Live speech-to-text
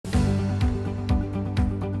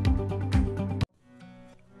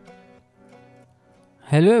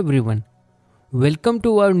Hello everyone, welcome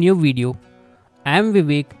to our new video. I am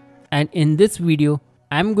Vivek and in this video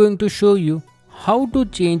I am going to show you how to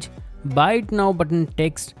change Buy It Now button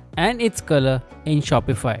text and its color in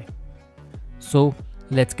Shopify. So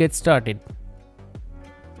let's get started.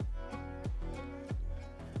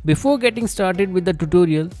 Before getting started with the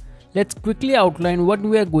tutorial, let's quickly outline what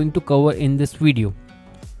we are going to cover in this video.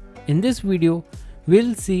 In this video,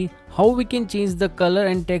 we'll see how we can change the color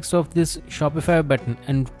and text of this Shopify button,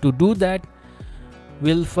 and to do that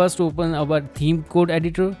we'll first open our theme code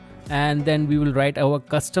editor and then we will write our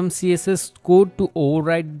custom CSS code to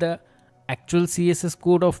override the actual CSS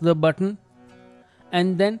code of the button,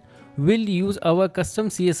 and then we'll use our custom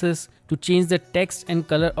CSS to change the text and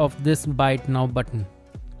color of this Buy It Now button.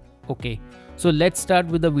 Okay, so let's start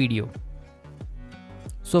with the video.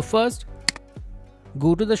 So first,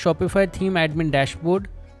 go to the Shopify theme admin dashboard,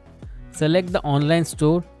 select the online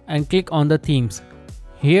store and click on the themes.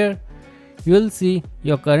 Here you will see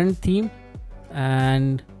your current theme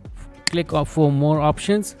and click for more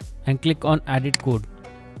options and click on edit code.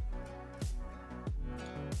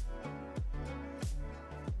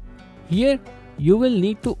 Here you will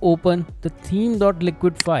need to open the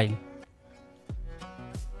theme.liquid file.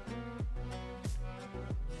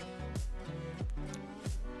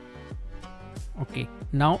 Okay,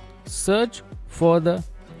 now search for the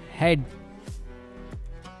head.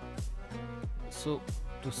 So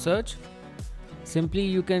to search, simply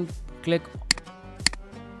you can click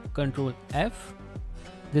Ctrl F.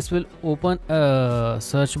 This will open a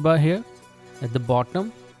search bar here at the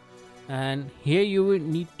bottom, and here you will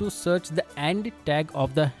need to search the end tag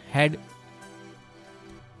of the head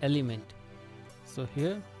element. So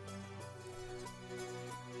here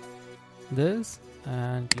this,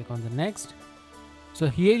 and click on the next. So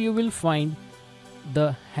here you will find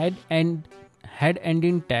the head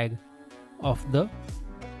ending tag of the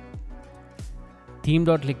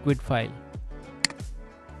theme.liquid file.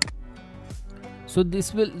 So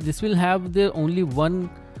this will have the only one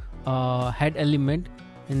head element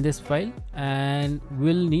in this file, and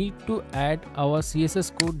we'll need to add our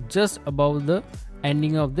CSS code just above the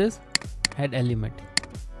ending of this head element.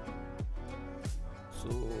 So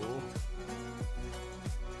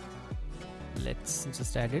let's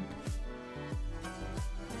just add it.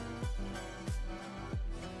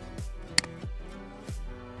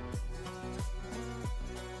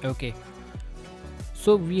 Okay,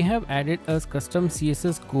 so we have added a custom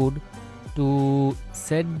CSS code to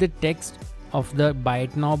set the text of the Buy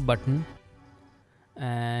It Now button,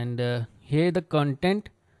 and here the content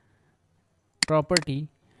property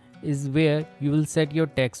is where you will set your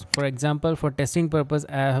text. For example, for testing purpose,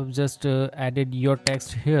 I have just added your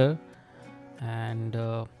text here, and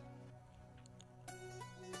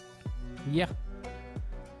yeah,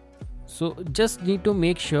 so just need to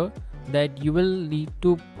make sure that you will need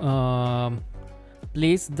to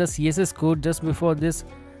place the CSS code just before this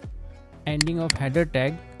ending of header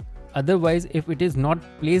tag. Otherwise, if it is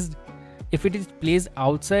placed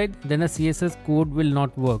outside, then the CSS code will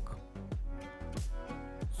not work.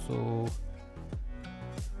 So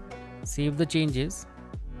save the changes.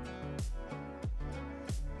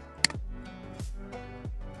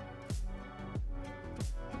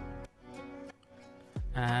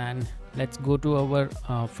 And let's go to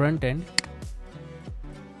our front end,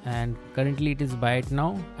 and currently it is Buy It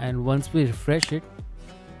Now, and once we refresh it,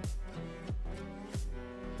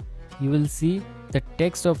 you will see the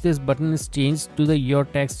text of this button is changed to the your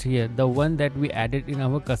text here, the one that we added in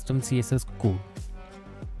our custom CSS code.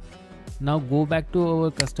 Now go back to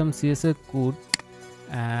our custom CSS code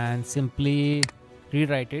and simply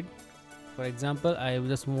rewrite it. For example, I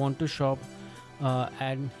just want to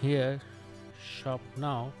add here shop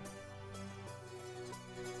now,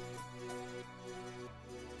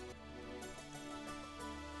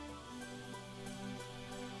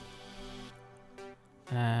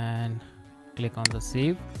 and click on the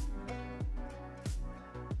save.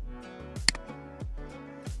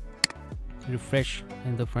 Refresh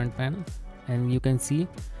in the front panel and you can see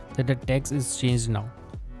that the text is changed now.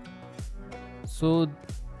 So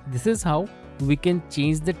this is how we can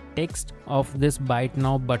change the text of this Buy It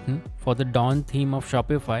Now button for the Dawn theme of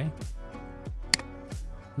Shopify.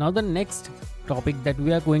 Now the next topic that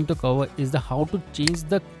we are going to cover is the how to change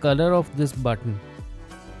the color of this button.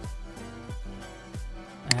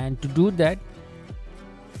 And to do that,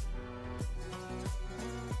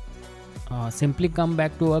 simply come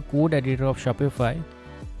back to our code editor of Shopify,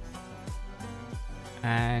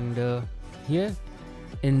 and here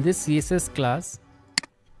in this CSS class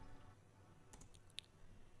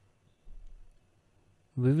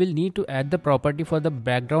we will need to add the property for the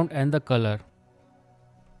background and the color.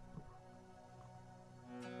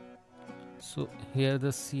 So here the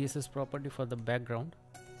CSS property for the background.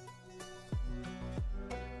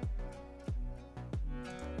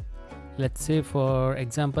 Let's say for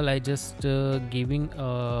example I just giving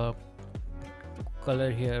a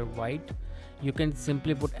color here white. You can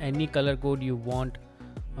simply put any color code you want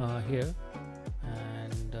here,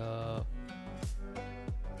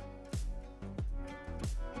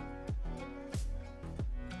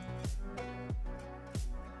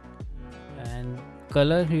 and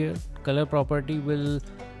color here, color property will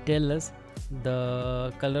tell us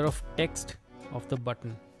the color of text of the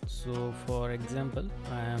button. So for example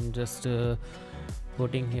I am just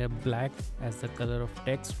putting here black as the color of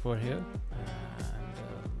text for here,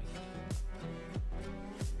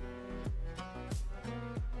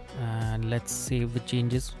 and let's save the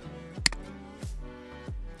changes.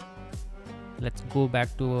 Let's go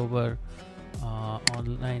back to our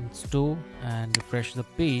online store and refresh the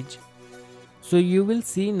page. So you will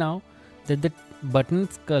see now that the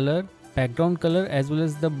button's color, background color as well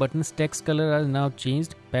as the button's text color are now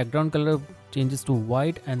changed. Background color changes to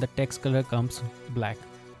white and the text color comes black.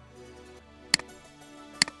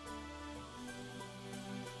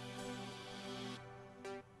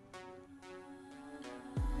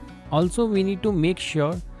 Also we need to make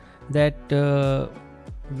sure that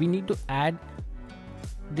we need to add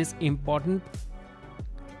this important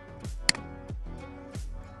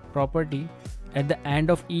property at the end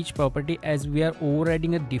of each property, as we are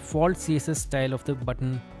overriding a default CSS style of the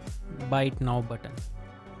button Buy It Now button.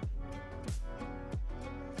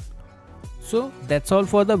 So that's all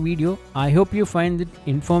for the video. I hope you find it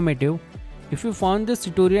informative. If you found this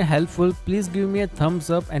tutorial helpful, please give me a thumbs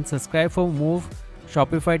up and subscribe for more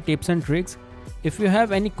Shopify tips and tricks. If you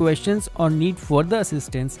have any questions or need further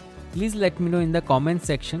assistance, please let me know in the comment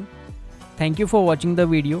section. Thank you for watching the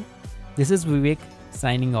video. This is Vivek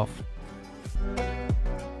signing off.